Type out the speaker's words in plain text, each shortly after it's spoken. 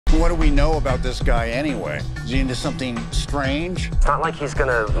what do we know about this guy anyway? Is he into something strange? It's not like he's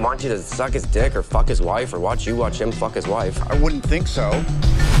gonna want you to suck his dick or fuck his wife or watch him fuck his wife. I wouldn't think so.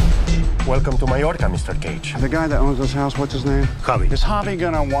 Welcome to Mallorca, Mr. Cage. The guy that owns this house, what's his name? Javi. Is Javi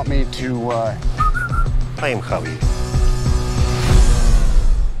gonna want me to, I am Javi.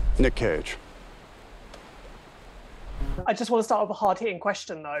 Nick Cage. I just want to start with a hard-hitting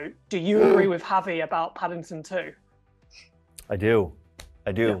question, though. Do you agree with Javi about Paddington 2? I do.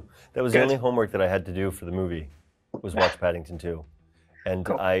 Yeah. That was Good. the only homework that I had to do for the movie, was watch Paddington 2. And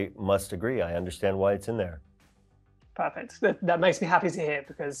Cool. I must agree, I understand why it's in there. Perfect. That makes me happy to hear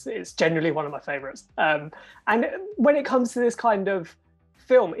because it's genuinely one of my favourites. And when it comes to this kind of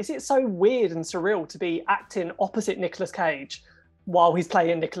film, is it so weird and surreal to be acting opposite Nicolas Cage while he's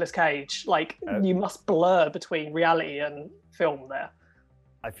playing Nicolas Cage? Like, you must blur between reality and film there.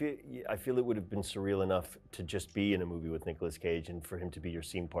 I feel it would have been surreal enough to just be in a movie with Nicolas Cage and for him to be your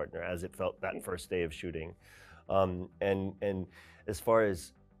scene partner, as it felt that first day of shooting. And as far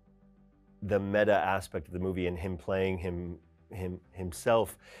as the meta aspect of the movie and him playing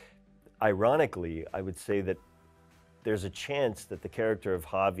himself, ironically, I would say that there's a chance that the character of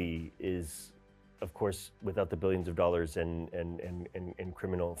Javi is, of course, without the billions of dollars and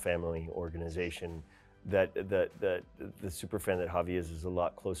criminal family organization, that the superfan that Javi is a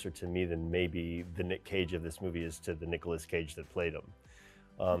lot closer to me than maybe the Nick Cage of this movie is to the Nicolas Cage that played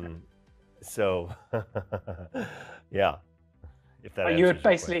him. So, yeah. If that Are you answers your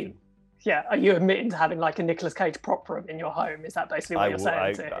basically, question. yeah? Are you admitting to having like a Nicolas Cage prop room in your home? Is that basically what you're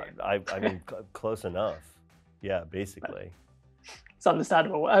saying to him? I mean, close enough. Yeah, basically. It's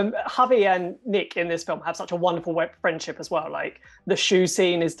understandable. Javi and Nick in this film have such a wonderful friendship as well. Like the shoe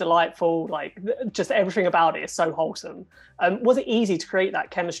scene is delightful. Like just everything about it is so wholesome. Was it easy to create that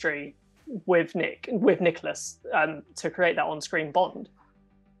chemistry with Nicholas, to create that on-screen bond?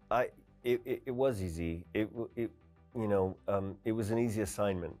 It was easy. It was an easy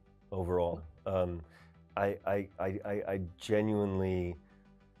assignment overall. I genuinely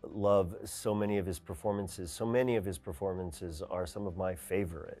love so many of his performances. So many of his performances are some of my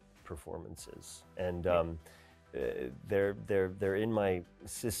favorite performances, and they're in my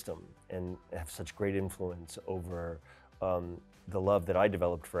system and have such great influence over the love that I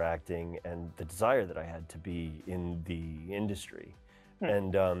developed for acting and the desire that I had to be in the industry.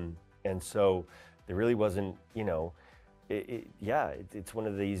 And so there really wasn't, it's one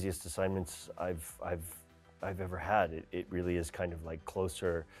of the easiest assignments I've ever had. It really is kind of like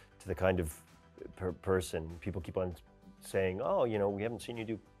closer to the kind of person. People keep on saying, "Oh, we haven't seen you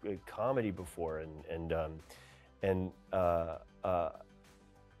do comedy before," and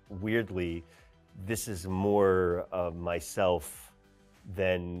weirdly, this is more of myself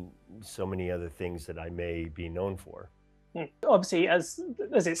than so many other things that I may be known for. Obviously, as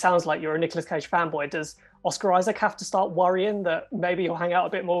it sounds like you're a Nicolas Cage fanboy, does Oscar Isaac have to start worrying that maybe you'll hang out a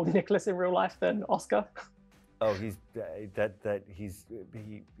bit more with Nicolas in real life than Oscar? Oh, he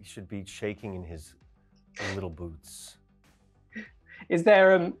should be shaking in his little boots. Is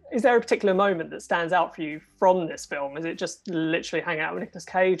there a particular moment that stands out for you from this film? Is it just literally hanging out with Nicolas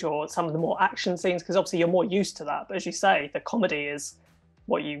Cage, or some of the more action scenes? Because obviously you're more used to that, but as you say, the comedy is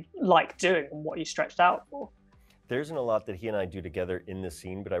what you like doing and what you stretched out for. There isn't a lot that he and I do together in the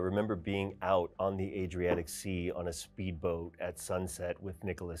scene, but I remember being out on the Adriatic Sea on a speedboat at sunset with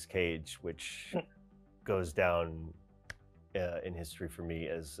Nicolas Cage, which goes down in history for me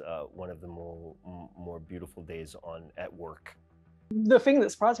as one of the more beautiful days at work. The thing that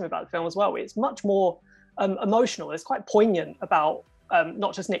surprised me about the film as well, it's much more emotional. It's quite poignant about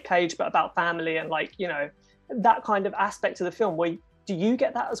not just Nick Cage, but about family and that kind of aspect of the film. Do you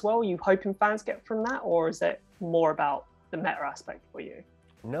get that as well? Are you hoping fans get from that, or is it more about the meta aspect for you?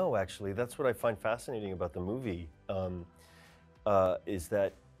 No, actually, that's what I find fascinating about the movie, is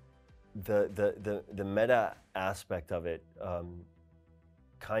that the meta aspect of it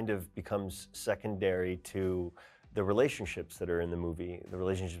kind of becomes secondary to the relationships that are in the movie, the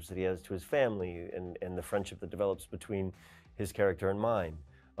relationships that he has to his family, and the friendship that develops between his character and mine.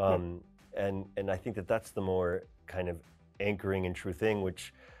 And I think that that's the more kind of anchoring and true thing,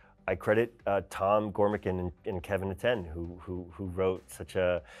 which I credit Tom Gormican and Kevin Aten, who wrote such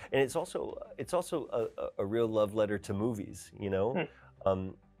a, and it's also a real love letter to movies,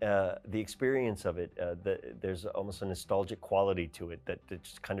 the experience of it. There's almost a nostalgic quality to it that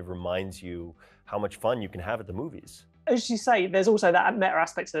just kind of reminds you how much fun you can have at the movies. As you say, there's also that meta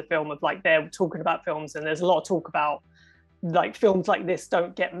aspect of the film of they're talking about films, and there's a lot of talk about films like this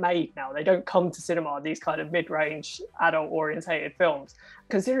don't get made now. They don't come to cinema, these kind of mid-range, adult-orientated films.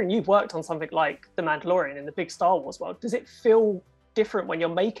 Considering you've worked on something like The Mandalorian in the big Star Wars world, does it feel different when you're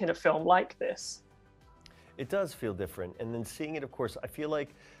making a film like this. It does feel different. And then seeing it, of course, I feel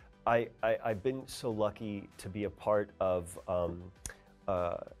like I've been so lucky to be a part of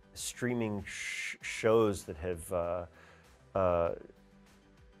streaming shows that have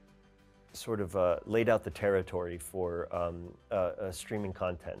sort of laid out the territory for streaming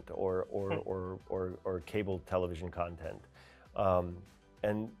content or cable television content.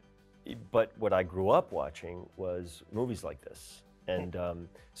 But what I grew up watching was movies like this. And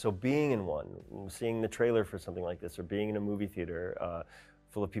so being in one, seeing the trailer for something like this, or being in a movie theater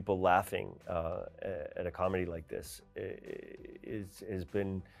full of people laughing at a comedy like this has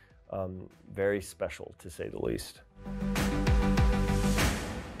been very special, to say the least.